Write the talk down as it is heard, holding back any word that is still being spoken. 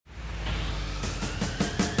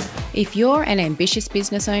If you're an ambitious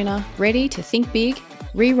business owner ready to think big,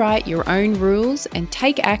 rewrite your own rules, and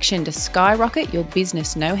take action to skyrocket your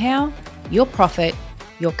business know-how, your profit,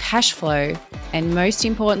 your cash flow, and most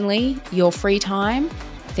importantly, your free time,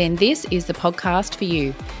 then this is the podcast for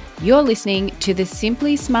you. You're listening to the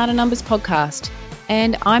Simply Smarter Numbers podcast,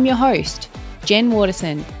 and I'm your host, Jen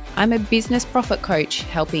Waterson. I'm a business profit coach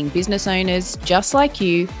helping business owners just like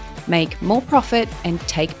you make more profit and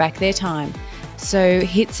take back their time. So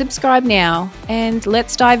hit subscribe now and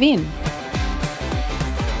let's dive in.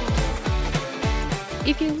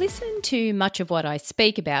 If you listen to much of what I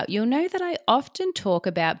speak about, you'll know that I often talk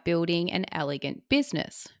about building an elegant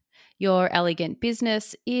business. Your elegant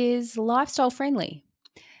business is lifestyle friendly,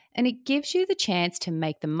 and it gives you the chance to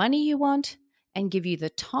make the money you want and give you the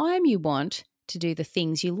time you want to do the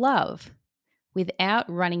things you love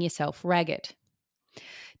without running yourself ragged.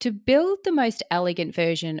 To build the most elegant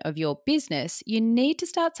version of your business, you need to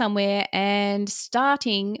start somewhere, and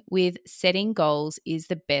starting with setting goals is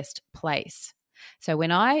the best place. So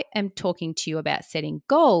when I am talking to you about setting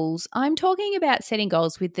goals, I'm talking about setting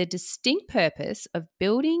goals with the distinct purpose of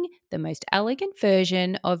building the most elegant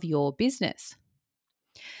version of your business.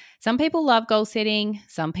 Some people love goal setting,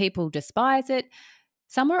 some people despise it,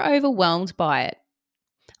 some are overwhelmed by it.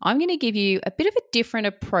 I'm going to give you a bit of a different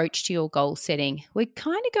approach to your goal setting. We're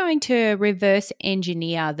kind of going to reverse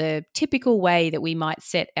engineer the typical way that we might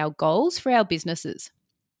set our goals for our businesses.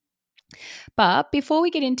 But before we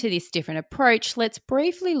get into this different approach, let's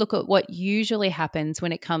briefly look at what usually happens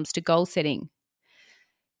when it comes to goal setting.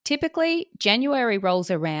 Typically, January rolls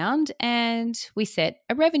around and we set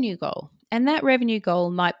a revenue goal. And that revenue goal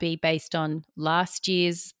might be based on last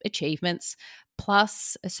year's achievements,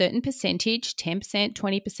 plus a certain percentage, 10%,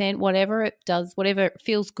 20%, whatever it does, whatever it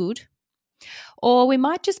feels good. Or we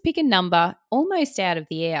might just pick a number almost out of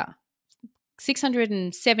the air,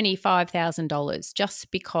 $675,000, just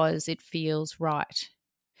because it feels right.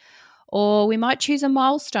 Or we might choose a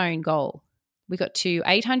milestone goal. We got to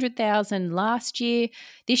 800,000 last year.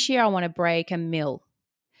 This year I want to break $1 million.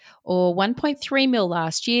 Or 1.3 mil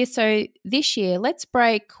last year. So this year, let's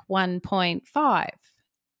break 1.5.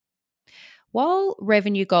 While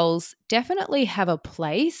revenue goals definitely have a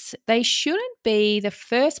place, they shouldn't be the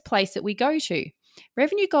first place that we go to.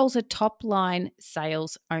 Revenue goals are top-line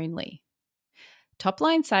sales only.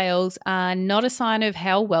 Top-line sales are not a sign of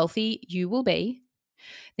how wealthy you will be.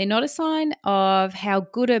 They're not a sign of how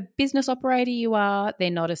good a business operator you are. They're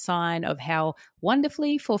not a sign of how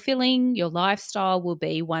wonderfully fulfilling your lifestyle will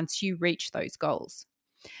be once you reach those goals.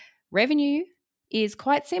 Revenue is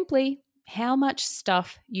quite simply how much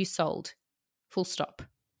stuff you sold. Full stop.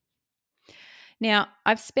 Now,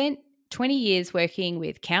 I've spent 20 years working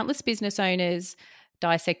with countless business owners,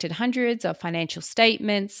 dissected hundreds of financial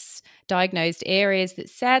statements, diagnosed areas that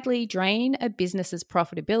sadly drain a business's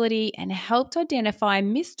profitability, and helped identify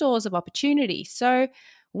missed doors of opportunity. So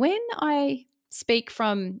when I speak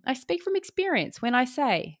from experience when I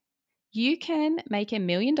say you can make $1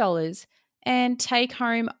 million and take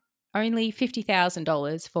home only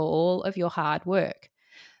 $50,000 for all of your hard work.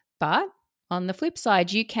 But on the flip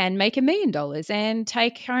side, you can make $1 million and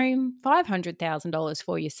take home $500,000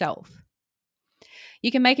 for yourself.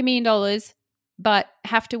 You can make $1 million, but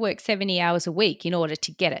have to work 70 hours a week in order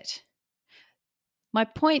to get it. My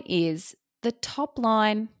point is, the top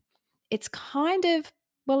line, it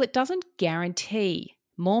doesn't guarantee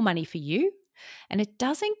more money for you, and it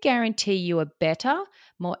doesn't guarantee you a better,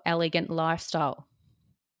 more elegant lifestyle.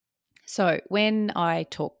 So when I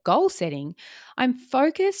talk goal setting, I'm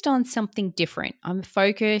focused on something different. I'm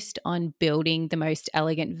focused on building the most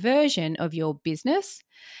elegant version of your business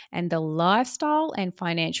and the lifestyle and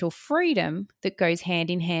financial freedom that goes hand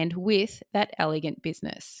in hand with that elegant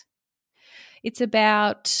business. It's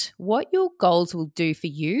about what your goals will do for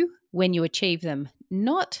you when you achieve them,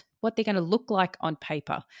 not what they're going to look like on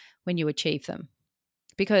paper when you achieve them.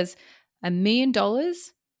 Because $1 million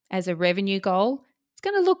as a revenue goal, it's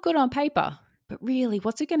going to look good on paper, but really,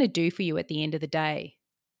 what's it going to do for you at the end of the day?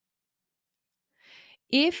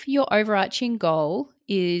 If your overarching goal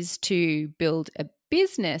is to build a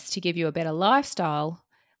business to give you a better lifestyle,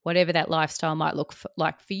 whatever that lifestyle might look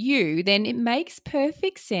like for you, then it makes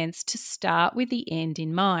perfect sense to start with the end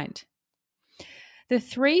in mind. The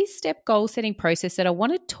 3-step goal setting process that I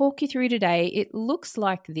want to talk you through today, it looks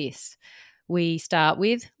like this. We start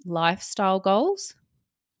with lifestyle goals.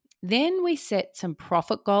 Then we set some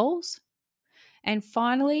profit goals. And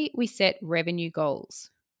finally, we set revenue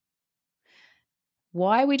goals.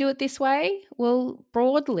 Why we do it this way? Well,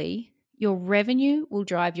 broadly, your revenue will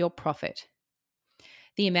drive your profit.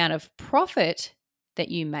 The amount of profit that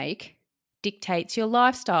you make dictates your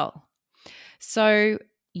lifestyle. So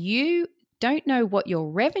you don't know what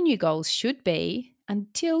your revenue goals should be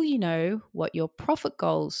until you know what your profit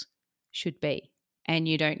goals should be. And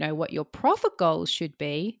you don't know what your profit goals should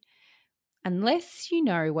be unless you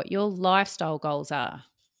know what your lifestyle goals are.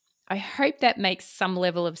 I hope that makes some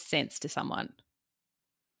level of sense to someone.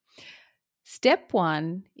 Step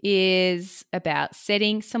 1 is about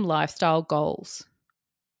setting some lifestyle goals.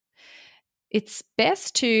 It's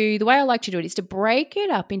best the way I like to do it is to break it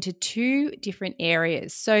up into 2 different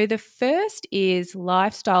areas. So the first is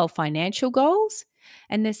lifestyle financial goals,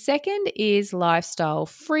 and the second is lifestyle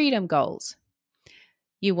freedom goals.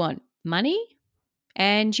 You want money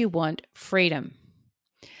and you want freedom.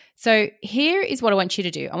 So here is what I want you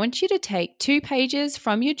to do. I want you to take 2 pages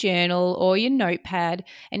from your journal or your notepad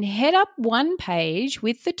and head up one page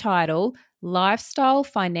with the title Lifestyle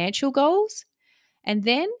Financial Goals, and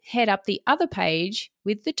then head up the other page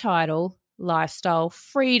with the title Lifestyle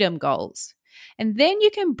Freedom Goals. And then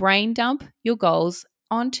you can brain dump your goals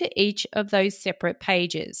onto each of those separate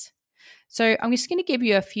pages. So I'm just going to give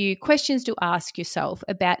you a few questions to ask yourself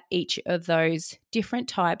about each of those different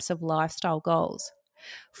types of lifestyle goals.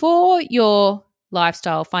 For your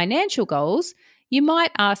lifestyle financial goals, you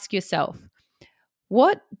might ask yourself,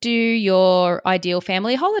 what do your ideal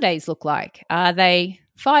family holidays look like? Are they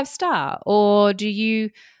 5-star, or do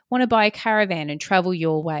you want to buy a caravan and travel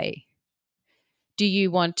your way? Do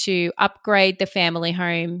you want to upgrade the family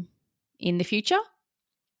home in the future?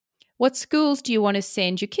 What schools do you want to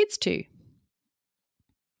send your kids to?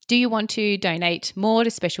 Do you want to donate more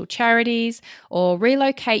to special charities or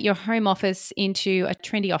relocate your home office into a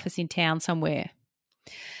trendy office in town somewhere?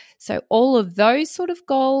 So all of those sort of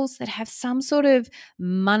goals that have some sort of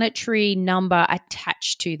monetary number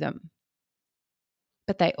attached to them.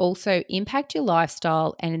 But they also impact your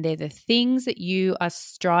lifestyle, and they're the things that you are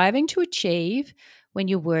striving to achieve when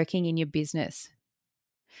you're working in your business.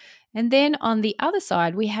 And then on the other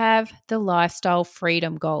side, we have the lifestyle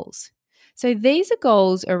freedom goals. So these are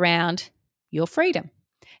goals around your freedom.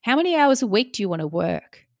 How many hours a week do you want to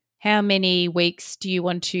work? How many weeks do you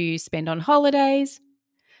want to spend on holidays?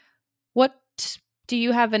 What do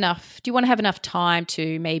you have enough? Do you want to have enough time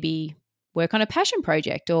to maybe work on a passion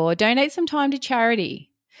project or donate some time to charity?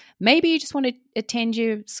 Maybe you just want to attend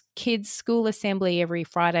your kids' school assembly every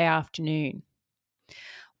Friday afternoon.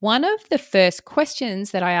 One of the first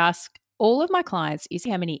questions that I ask all of my clients is,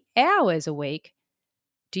 how many hours a week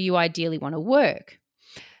do you ideally want to work?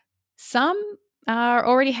 Some are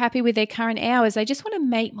already happy with their current hours. They just want to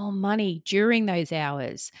make more money during those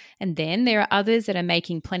hours. And then there are others that are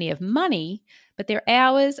making plenty of money, but their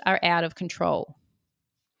hours are out of control.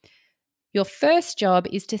 Your first job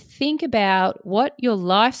is to think about what your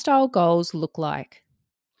lifestyle goals look like.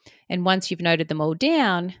 And once you've noted them all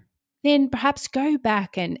down, then perhaps go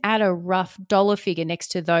back and add a rough dollar figure next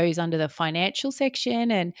to those under the financial section,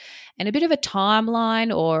 and a bit of a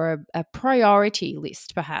timeline or a priority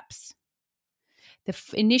list perhaps. The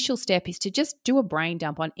initial step is to just do a brain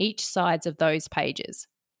dump on each sides of those pages.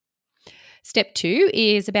 Step 2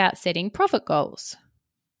 is about setting profit goals.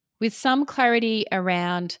 With some clarity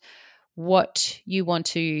around what you want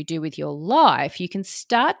to do with your life, you can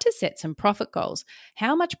start to set some profit goals.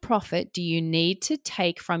 How much profit do you need to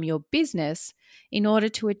take from your business in order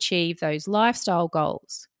to achieve those lifestyle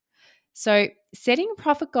goals? So setting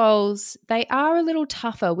profit goals, they are a little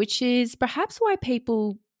tougher, which is perhaps why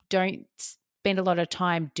people don't spend a lot of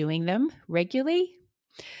time doing them regularly.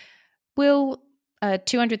 Will a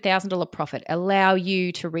 $200,000 profit allow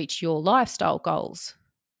you to reach your lifestyle goals?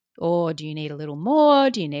 Or do you need a little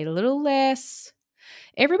more? Do you need a little less?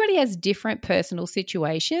 Everybody has different personal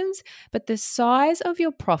situations, but the size of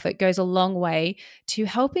your profit goes a long way to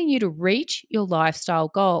helping you to reach your lifestyle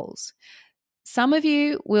goals. Some of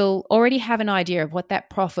you will already have an idea of what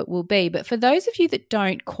that profit will be, but for those of you that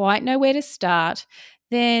don't quite know where to start,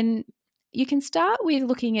 then you can start with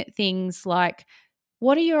looking at things like,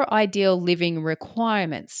 what are your ideal living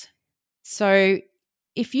requirements? So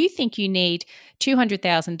if you think you need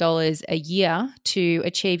 $200,000 a year to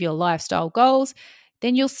achieve your lifestyle goals,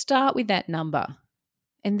 then you'll start with that number.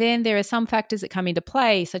 And then there are some factors that come into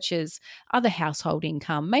play, such as other household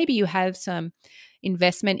income. Maybe you have some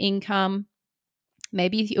investment income.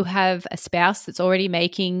 Maybe you have a spouse that's already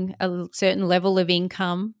making a certain level of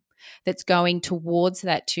income that's going towards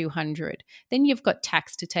that 200. Then you've got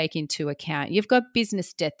tax to take into account. You've got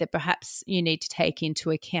business debt that perhaps you need to take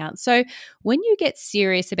into account. So when you get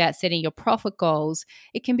serious about setting your profit goals,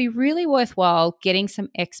 it can be really worthwhile getting some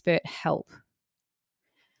expert help.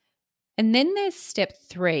 And then there's step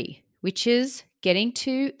 3, which is getting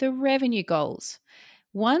to the revenue goals.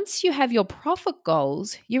 Once you have your profit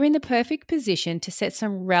goals, you're in the perfect position to set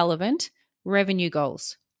some relevant revenue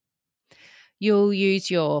goals. You'll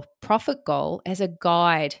use your profit goal as a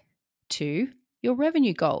guide to your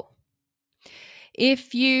revenue goal.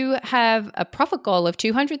 If you have a profit goal of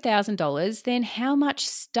 $200,000, then how much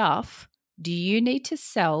stuff do you need to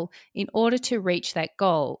sell in order to reach that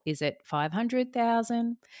goal? Is it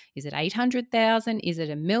 500,000? Is it 800,000? Is it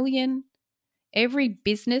 $1 million? Every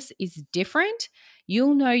business is different.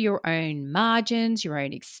 You'll know your own margins, your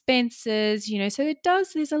own expenses, so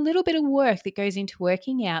there's a little bit of work that goes into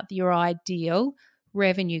working out your ideal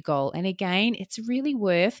revenue goal. And again, it's really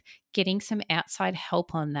worth getting some outside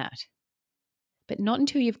help on that, but not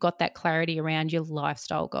until you've got that clarity around your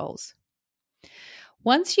lifestyle goals.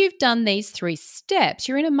 Once you've done these 3 steps,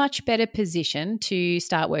 you're in a much better position to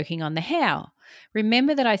start working on the how.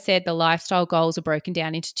 Remember that I said the lifestyle goals are broken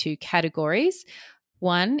down into 2 categories.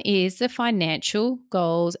 One is the financial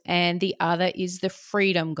goals and the other is the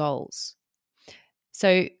freedom goals.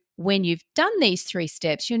 So when you've done these 3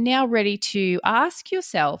 steps, you're now ready to ask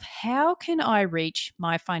yourself, how can I reach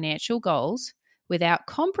my financial goals without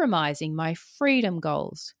compromising my freedom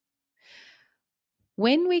goals?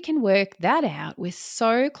 When we can work that out, we're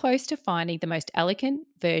so close to finding the most elegant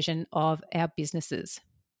version of our businesses.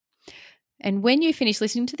 And when you finish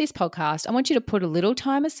listening to this podcast, I want you to put a little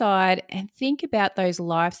time aside and think about those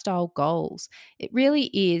lifestyle goals. It really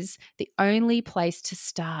is the only place to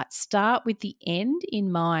start. Start with the end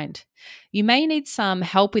in mind. You may need some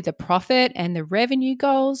help with the profit and the revenue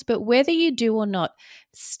goals, but whether you do or not,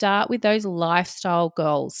 start with those lifestyle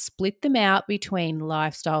goals. Split them out between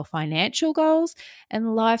lifestyle financial goals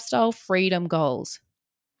and lifestyle freedom goals.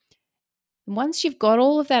 Once you've got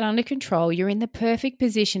all of that under control, you're in the perfect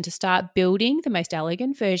position to start building the most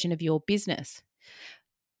elegant version of your business.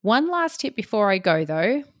 One last tip before I go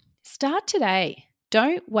though, start today.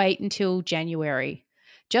 Don't wait until January.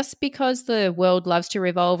 Just because the world loves to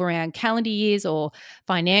revolve around calendar years or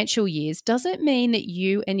financial years doesn't mean that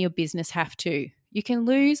you and your business have to. You can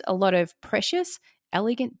lose a lot of precious,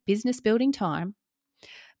 elegant business building time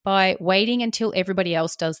by waiting until everybody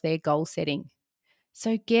else does their goal setting.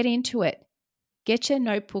 So get into it. Get your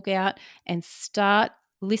notebook out and start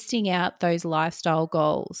listing out those lifestyle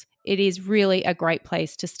goals. It is really a great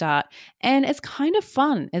place to start, and it's kind of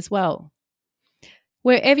fun as well.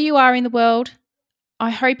 Wherever you are in the world, I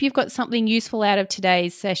hope you've got something useful out of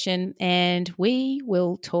today's session, and we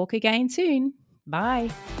will talk again soon. Bye.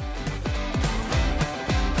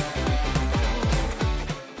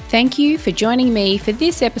 Thank you for joining me for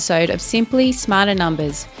this episode of Simply Smarter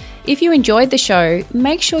Numbers. If you enjoyed the show,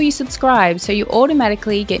 make sure you subscribe so you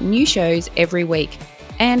automatically get new shows every week.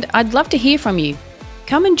 And I'd love to hear from you.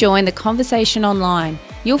 Come and join the conversation online.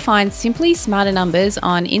 You'll find Simply Smarter Numbers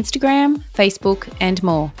on Instagram, Facebook, and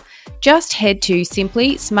more. Just head to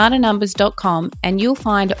simplysmarternumbers.com and you'll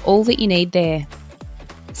find all that you need there.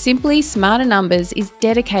 Simply Smarter Numbers is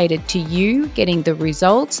dedicated to you getting the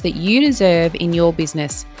results that you deserve in your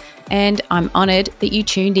business. And I'm honoured that you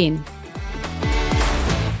tuned in.